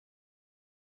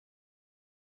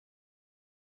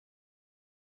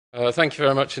Thank you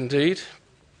very much indeed.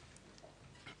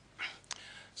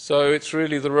 So it's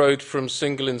really the road from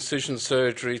single incision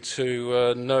surgery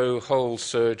to no-hole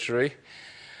surgery.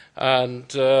 And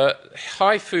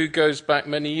HIFU goes back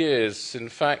many years, in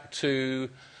fact to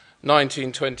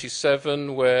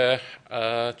 1927, where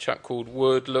a chap called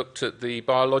Wood looked at the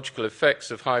biological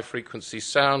effects of high-frequency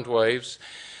sound waves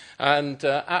and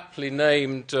aptly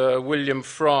named William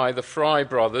Fry, the Fry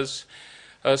brothers,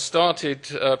 started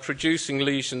producing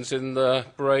lesions in the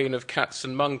brain of cats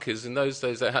and monkeys. In those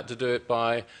days they had to do it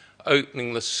by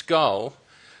opening the skull,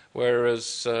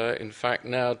 whereas in fact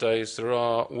nowadays there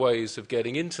are ways of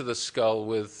getting into the skull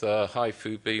with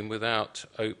HIFU beam without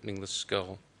opening the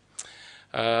skull.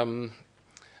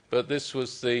 But this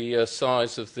was the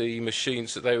size of the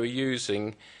machines that they were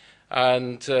using,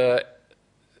 and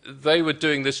they were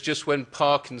doing this just when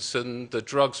the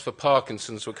drugs for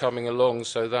Parkinson's were coming along,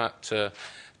 so that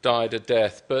died a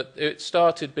death. But it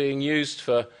started being used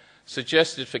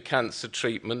suggested for cancer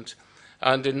treatment,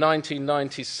 and in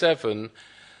 1997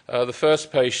 the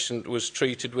first patient was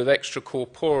treated with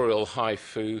extracorporeal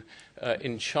HIFU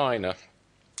in China.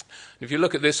 If you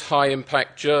look at this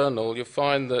high-impact journal, you'll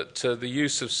find that the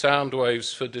use of sound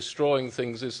waves for destroying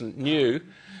things isn't new,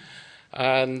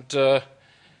 and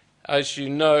as you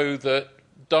know, that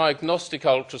diagnostic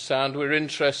ultrasound, we're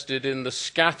interested in the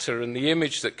scatter and the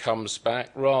image that comes back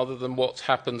rather than what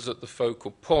happens at the focal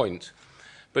point.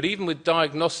 But even with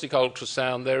diagnostic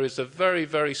ultrasound, there is a very,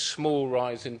 very small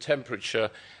rise in temperature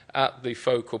at the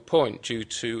focal point due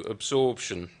to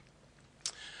absorption.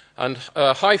 And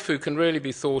HIFU can really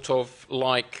be thought of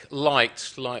like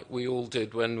light, like we all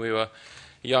did when we were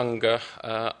younger,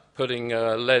 putting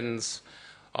a lens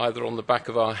either on the back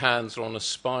of our hands or on a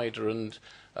spider and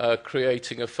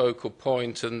creating a focal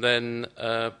point and then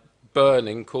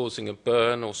causing a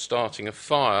burn or starting a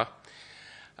fire.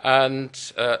 And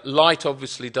light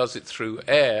obviously does it through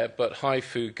air, but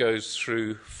HIFU goes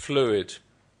through fluid.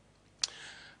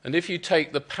 And if you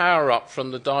take the power up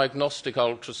from the diagnostic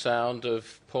ultrasound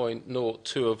of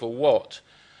 0.02 of a watt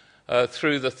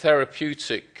through the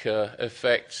therapeutic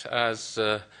effect as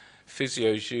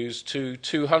physios use to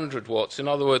 200 watts, in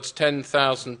other words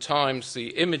 10,000 times the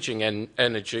imaging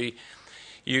energy,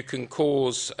 you can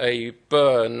cause a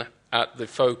burn at the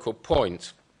focal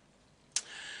point.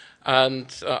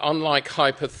 And unlike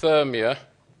hypothermia,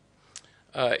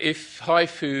 if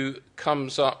HIFU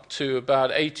comes up to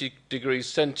about 80 degrees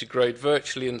centigrade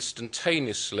virtually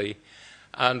instantaneously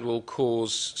and will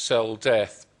cause cell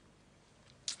death.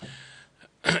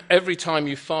 Every time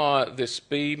you fire this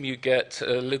beam, you get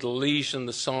a little lesion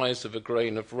the size of a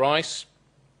grain of rice.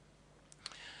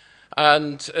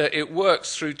 And it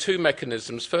works through two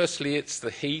mechanisms. Firstly, it's the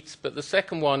heat, but the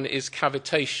second one is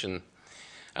cavitation.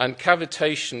 And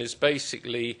cavitation is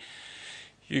basically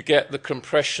you get the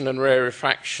compression and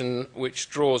rarefaction which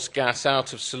draws gas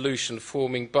out of solution,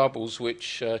 forming bubbles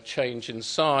which change in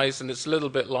size. And it's a little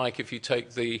bit like if you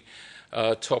take the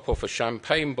top off a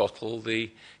champagne bottle, the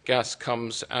gas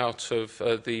comes out of,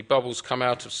 the bubbles come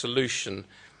out of solution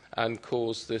and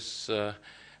cause this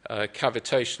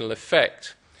cavitational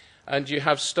effect. And you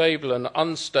have stable and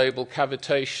unstable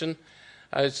cavitation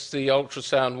as the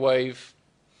ultrasound wave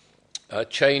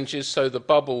changes, so the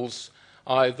bubbles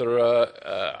either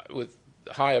with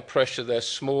higher pressure they're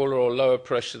smaller or lower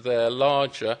pressure they're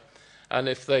larger, and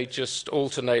if they just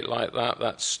alternate like that,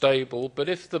 that's stable. But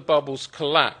if the bubbles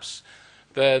collapse,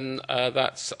 then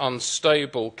that's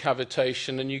unstable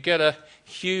cavitation, and you get a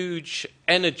huge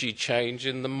energy change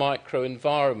in the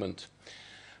microenvironment.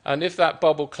 And if that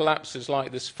bubble collapses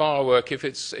like this firework, if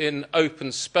it's in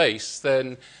open space,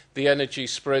 then the energy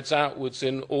spreads outwards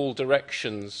in all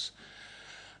directions.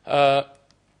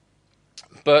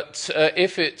 But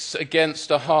if it's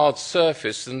against a hard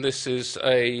surface, and this is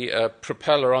a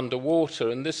propeller underwater,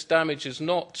 and this damage is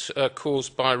not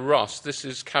caused by rust, this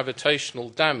is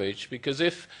cavitational damage, because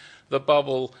if the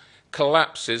bubble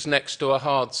collapses next to a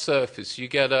hard surface, you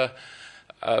get a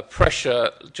pressure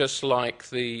just like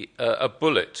a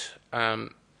bullet,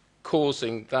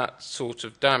 causing that sort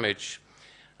of damage.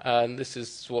 And this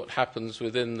is what happens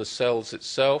within the cells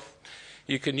itself.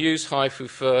 You can use HIFU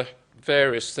for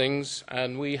various things,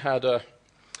 and we had a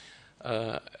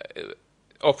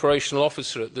operational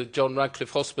officer at the John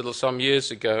Radcliffe Hospital some years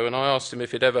ago, and I asked him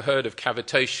if he'd ever heard of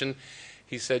cavitation.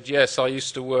 He said, yes, I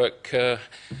used to work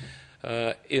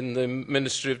in the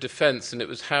Ministry of Defence, and it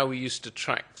was how we used to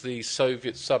track the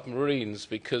Soviet submarines,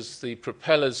 because the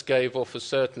propellers gave off a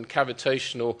certain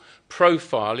cavitational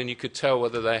profile, and you could tell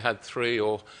whether they had 3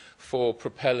 or 4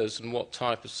 propellers and what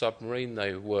type of submarine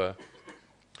they were.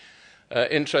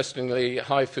 Interestingly,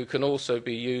 HIFU can also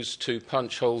be used to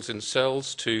punch holes in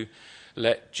cells to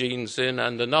let genes in,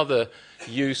 and another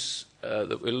use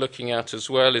that we're looking at as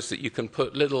well is that you can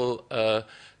put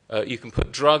you can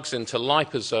put drugs into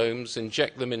liposomes,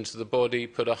 inject them into the body,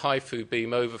 put a HIFU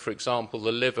beam over, for example,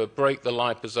 the liver, break the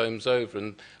liposomes over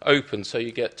and open so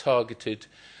you get targeted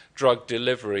drug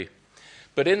delivery.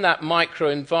 But in that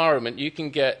microenvironment, you can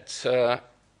get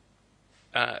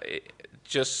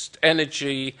just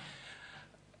energy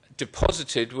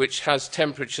deposited which has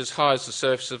temperatures high as the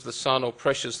surface of the sun or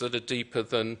pressures that are deeper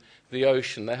than the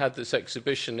ocean. They had this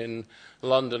exhibition in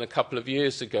London a couple of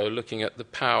years ago looking at the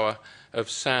power of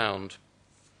sound.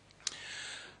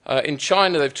 In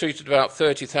China, they've treated about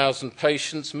 30,000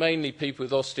 patients, mainly people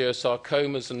with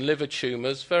osteosarcomas and liver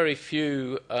tumours, very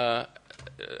few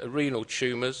renal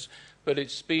tumours, but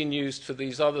it's been used for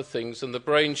these other things. And the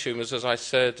brain tumours, as I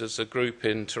said, there's a group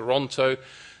in Toronto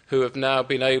who have now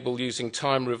been able, using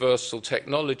time reversal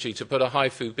technology, to put a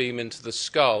HIFU beam into the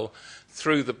skull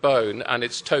through the bone, and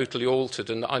it's totally altered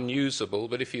and unusable.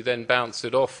 But if you then bounce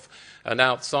it off and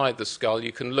outside the skull,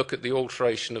 you can look at the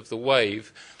alteration of the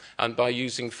wave, and by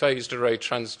using phased array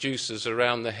transducers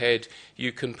around the head,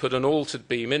 you can put an altered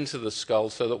beam into the skull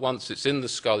so that once it's in the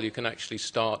skull, you can actually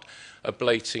start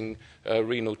ablating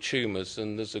renal tumours.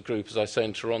 And there's a group, as I say,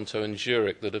 in Toronto and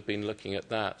Zurich that have been looking at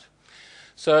that.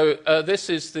 So this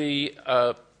is the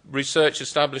research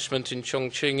establishment in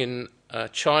Chongqing in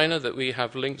China that we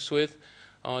have links with,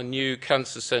 our new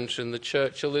cancer centre in the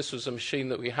Churchill. This was a machine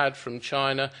that we had from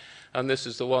China, and this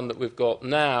is the one that we've got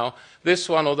now. This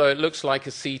one, although it looks like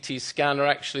a CT scanner,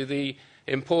 actually the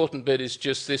important bit is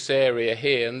just this area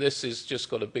here, and this has just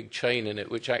got a big chain in it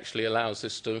which actually allows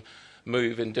this to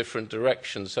move in different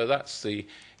directions. So that's the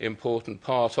important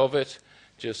part of it,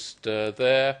 just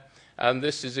there. And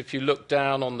this is, if you look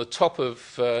down on the top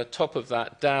of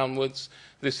that downwards,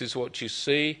 this is what you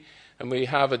see. And we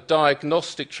have a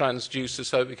diagnostic transducer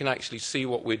so we can actually see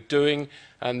what we're doing,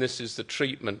 and this is the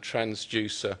treatment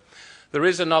transducer. There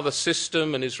is another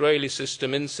system, an Israeli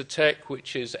system, Incitec,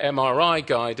 which is MRI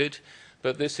guided,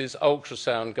 but this is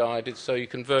ultrasound guided, so you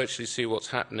can virtually see what's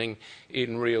happening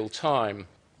in real time.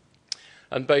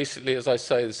 And basically, as I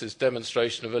say, this is a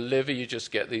demonstration of a liver. You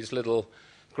just get these little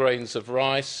grains of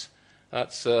rice.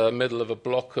 That's the middle of a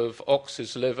block of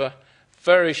ox's liver.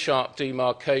 Very sharp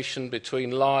demarcation between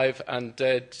live and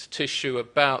dead tissue,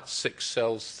 about 6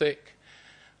 cells thick.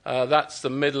 That's the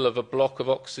middle of a block of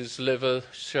ox's liver,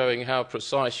 showing how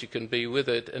precise you can be with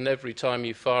it. And every time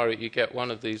you fire it, you get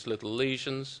one of these little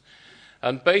lesions.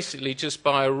 And basically, just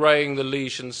by arraying the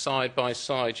lesions side by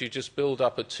side, you just build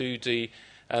up a 2D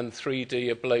and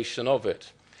 3D ablation of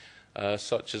it,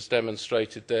 such as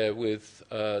demonstrated there with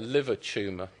liver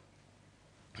tumour.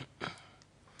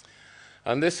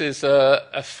 And this is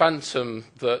a phantom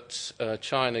that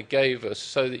China gave us,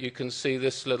 so that you can see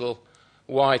this little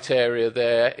white area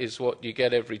there is what you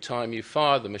get every time you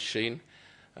fire the machine.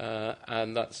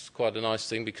 And that's quite a nice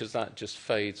thing because that just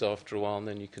fades after a while and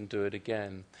then you can do it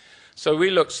again. So we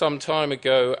looked some time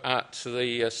ago at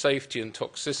the safety and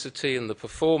toxicity and the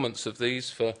performance of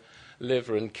these for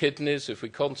liver and kidneys. If we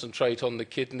concentrate on the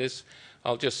kidneys,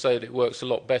 I'll just say that it works a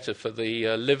lot better for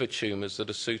the liver tumours that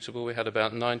are suitable. We had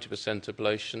about 90%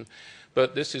 ablation.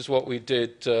 But this is what we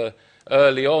did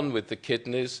early on with the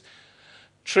kidneys,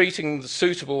 treating the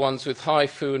suitable ones with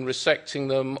HIFU and resecting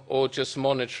them, or just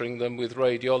monitoring them with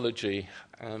radiology.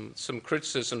 Some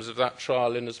criticisms of that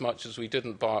trial, in as much as we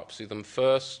didn't biopsy them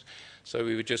first, so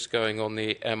we were just going on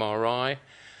the MRI.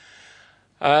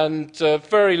 And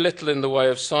very little in the way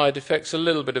of side effects, a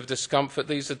little bit of discomfort.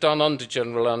 These are done under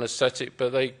general anaesthetic,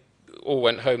 but they all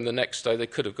went home the next day. They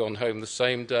could have gone home the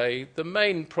same day. The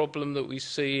main problem that we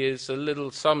see is a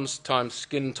little, sometimes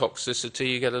skin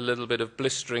toxicity. You get a little bit of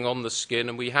blistering on the skin,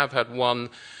 and we have had one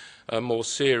more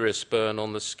serious burn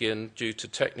on the skin due to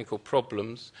technical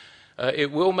problems.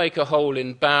 It will make a hole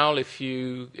in bowel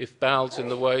if bowel's in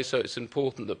the way, so it's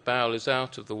important that bowel is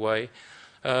out of the way.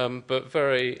 But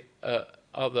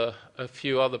a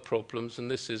few other problems,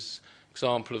 and this is an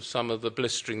example of some of the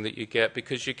blistering that you get,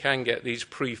 because you can get these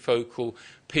prefocal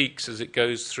peaks as it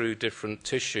goes through different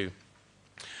tissue.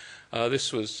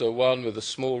 This was one with a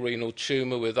small renal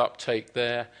tumour with uptake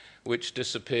there, which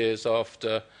disappears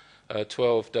after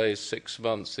 12 days, 6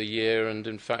 months, a year, and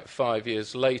in fact 5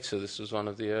 years later, this was one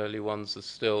of the early ones, there's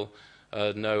still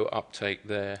no uptake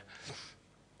there.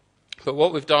 But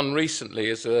what we've done recently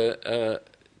is a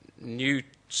new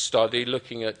study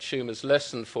looking at tumours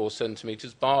less than 4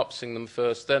 centimetres, biopsying them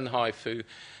first, then HIFU,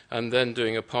 and then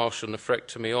doing a partial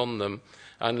nephrectomy on them,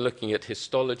 and looking at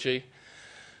histology.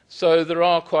 So there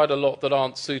are quite a lot that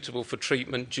aren't suitable for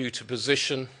treatment due to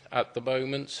position at the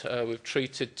moment. We've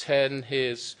treated 10.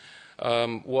 Here's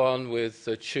one with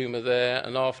a tumour there,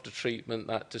 and after treatment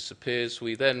that disappears.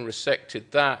 We then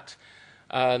resected that,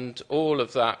 and all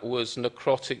of that was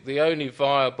necrotic. The only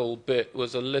viable bit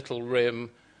was a little rim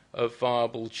of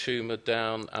viable tumour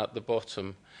down at the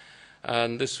bottom.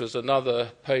 And this was another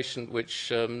patient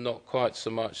which not quite so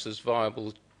much as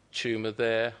viable tumour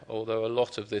there, although a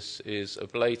lot of this is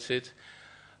ablated.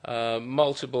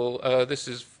 This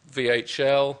is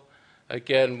VHL,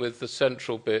 again with the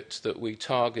central bit that we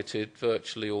targeted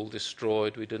virtually all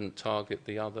destroyed. We didn't target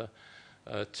the other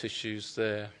tissues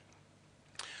there.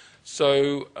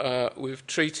 So we've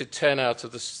treated 10 out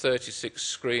of the 36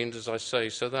 screened, as I say,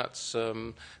 so that's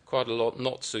quite a lot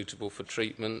not suitable for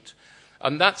treatment.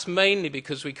 And that's mainly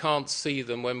because we can't see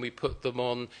them when we put them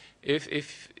on.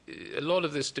 If a lot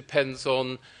of this depends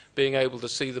on being able to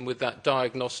see them with that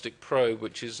diagnostic probe,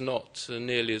 which is not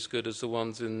nearly as good as the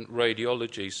ones in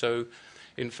radiology. So,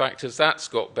 in fact, as that's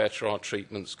got better, our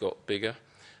treatment's got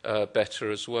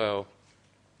better as well.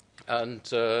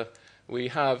 And we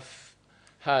have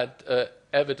had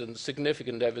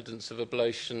significant evidence of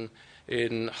ablation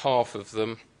in half of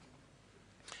them.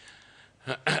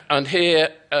 And here,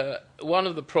 one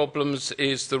of the problems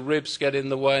is the ribs get in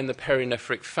the way and the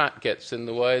perinephric fat gets in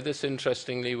the way. This,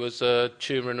 interestingly, was a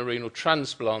tumour in a renal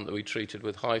transplant that we treated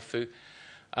with HIFU.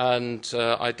 And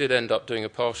I did end up doing a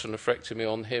partial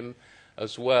nephrectomy on him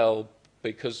as well,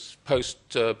 because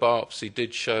post-biopsy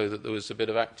did show that there was a bit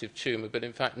of active tumour, but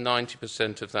in fact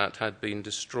 90% of that had been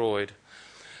destroyed.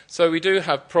 So we do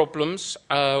have problems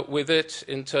with it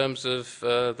in terms of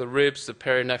the ribs, the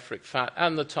perinephric fat,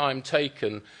 and the time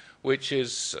taken, which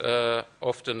is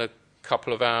often a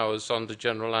couple of hours under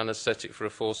general anaesthetic for a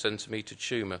 4-centimetre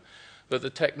tumour. But the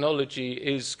technology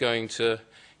is going to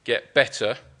get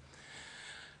better.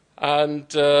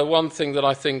 And one thing that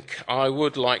I think I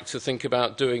would like to think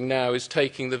about doing now is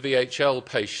taking the VHL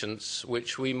patients,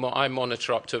 which I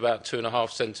monitor up to about 2.5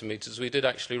 centimetres. We did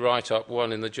actually write up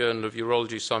one in the Journal of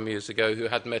Urology some years ago who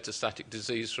had metastatic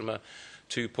disease from a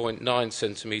 2.9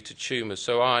 centimetre tumour.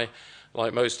 So I,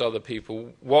 like most other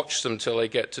people, watch them till they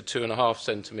get to 2.5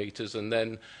 centimetres and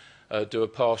then do a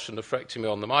partial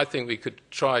nephrectomy on them. I think we could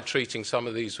try treating some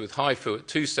of these with HIFU at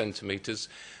 2 centimetres,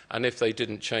 and if they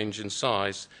didn't change in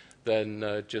size,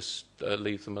 then just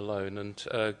leave them alone. And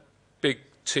a big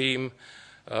team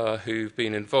who've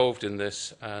been involved in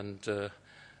this, and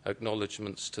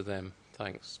acknowledgements to them.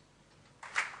 Thanks.